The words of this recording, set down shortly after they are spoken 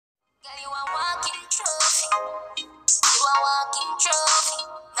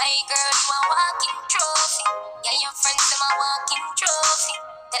My girl, you a walking trophy. Yeah, your friends them a walking trophy.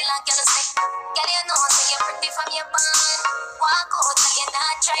 Tell a girl say, girl you know say you're pretty from your band. Walk out and you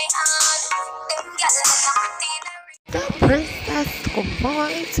not try hard. Them girl them a pretty in the Princess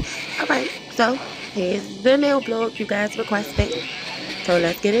Squad. Alright, so here's the nail vlog you guys requested. So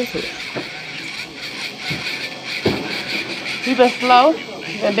let's get into it. You been slow?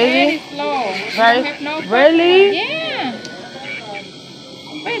 You been busy? Very slow. Very, Have no really? Yeah.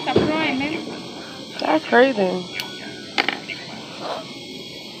 Where's the appointment? That's crazy.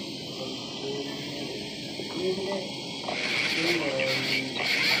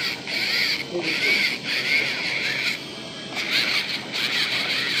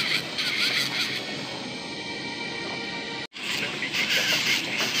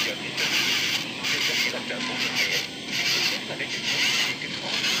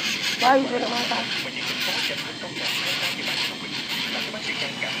 Why are you doing it like that?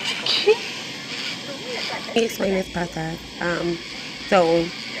 Explain this process. So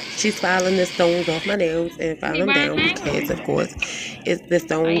she's filing the stones off my nails and filing them down because, of course, it's the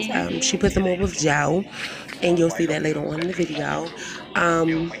stones. She puts them over with gel, and you'll see that later on in the video.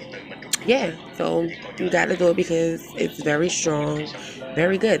 Yeah, so you gotta do it because it's very strong,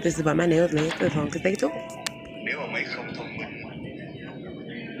 very good. This is why my nails last as long as they do. Nếu ông ấy không thông minh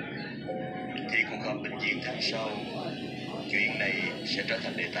thì cuộc họp định diễn tháng sau, chuyện này sẽ trở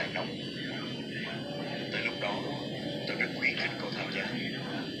thành đề tài nóng. Tới lúc đó, tôi rất khuyến khích cậu tham gia.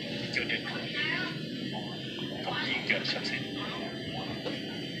 Cho nên, phóng viên cho anh sắp xếp.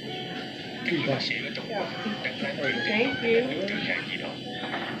 Các bác sĩ ở trong quận đang lan truyền tin trừ hàng gì đó,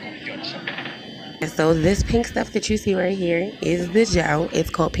 cũng cho anh sắp xếp. So this pink stuff that you see right here is the gel. It's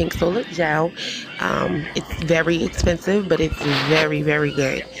called Pink Solar Gel. It's very expensive, but it's very, very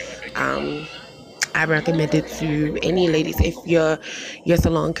good. I recommend it to any ladies if your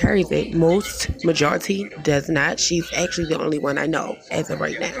salon carries it. Majority does not. She's actually the only one I know as of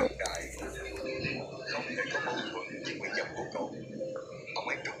right now.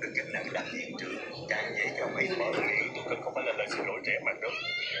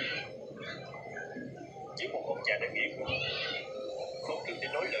 Chỉ một ông già đã nghĩ không được để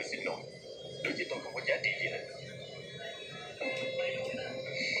nói lời xin lỗi. Đối với tôi không có giá trị gì hết.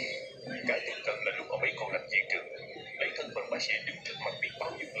 Cái tôi cần là lúc ông ấy còn làm viện trưởng, lấy thân phận bác sĩ đứng trước mặt biết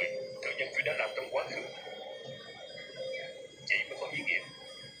bao nhiêu người thừa nhận tôi đã làm trong quá khứ. Vậy mới có ý nghĩa.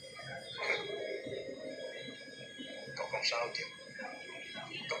 Cậu không sao chứ?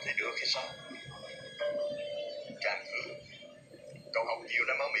 Có thể được hay sao? Càng hứa. Cậu học nhiều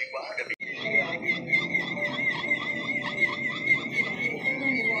đã mau mì quá đã bị.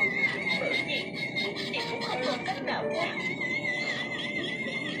 Em cũng không còn cách nào khác.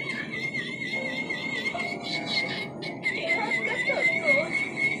 Chị hết cách rồi cô.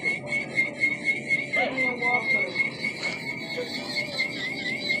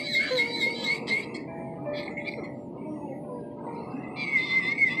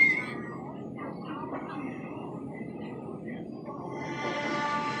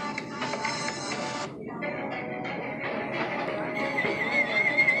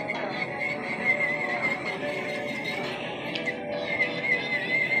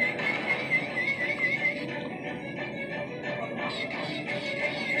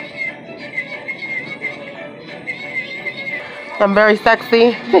 I'm very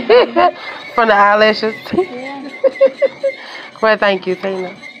sexy from the eyelashes. Well, thank you,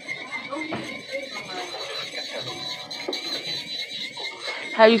 Tina.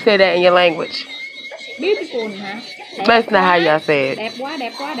 How you say that in your language? Beautiful hả? That's not how y'all say it. Đẹp quá,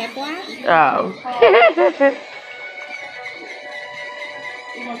 đẹp quá, đẹp quá. Oh.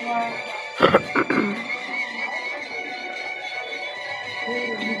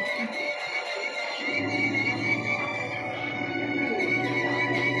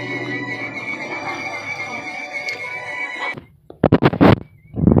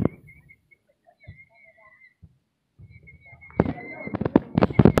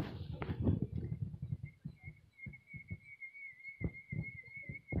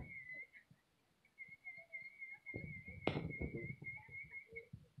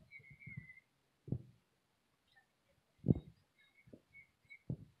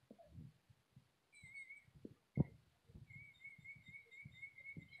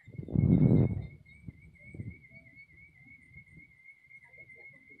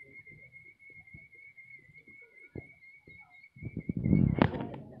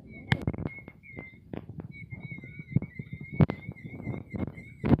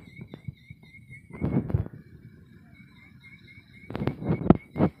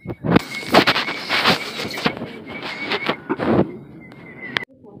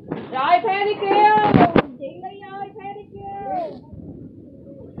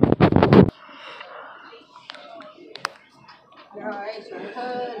 สูง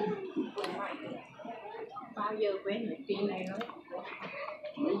ขึ้น bao giờ quen được chuyện này nữa.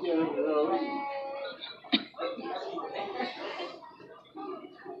 Mấy giờ rồi?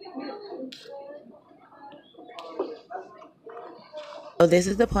 So this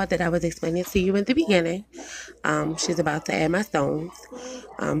is the part that I was explaining to you in the beginning. She's about to add my stones.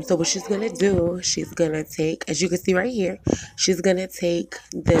 So what she's gonna do, she's gonna take, as you can see right here, she's gonna take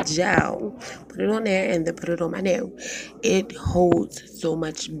the gel, put it on there, and then put it on my nail. It holds so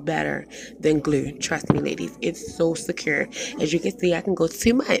much better than glue. Trust me, ladies, it's so secure. As you can see, I can go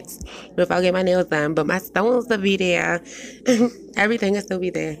 2 months without getting my nails done, but my stones will be there. Everything will still be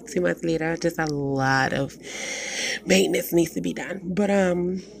there 2 months later. Just a lot of maintenance needs to be done. But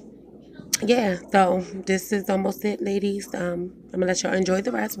yeah, so this is almost it, ladies. I'm gonna let y'all enjoy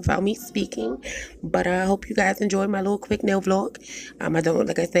the rest without me speaking, but I hope you guys enjoyed my little quick nail vlog. I don't,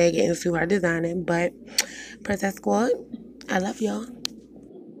 like I said, get into her designing, but Princess Squad, I love y'all.